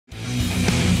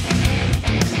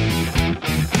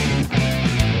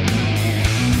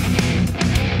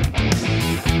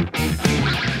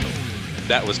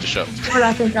that was the show. What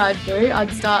I think I'd do,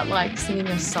 I'd start like singing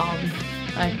a song,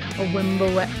 like a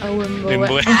Wimble,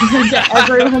 get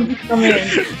everyone to come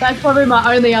in. That's probably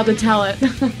my only other talent.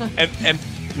 And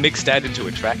mix that into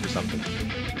a track or something.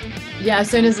 Yeah, as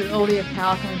soon as all the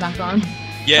power came back on.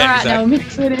 Yeah, all right, now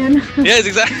mix it in. Yes,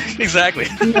 exactly.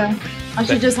 Yeah, I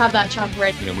should just have that track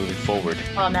ready. Moving forward.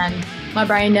 Oh man, my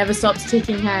brain never stops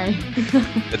ticking. Hey.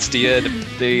 That's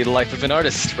the life of an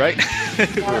artist, right?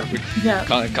 Yeah.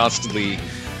 We're constantly,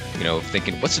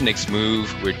 thinking, what's the next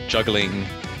move? We're juggling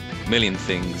a million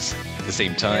things at the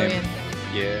same time. Brilliant.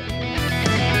 Yeah.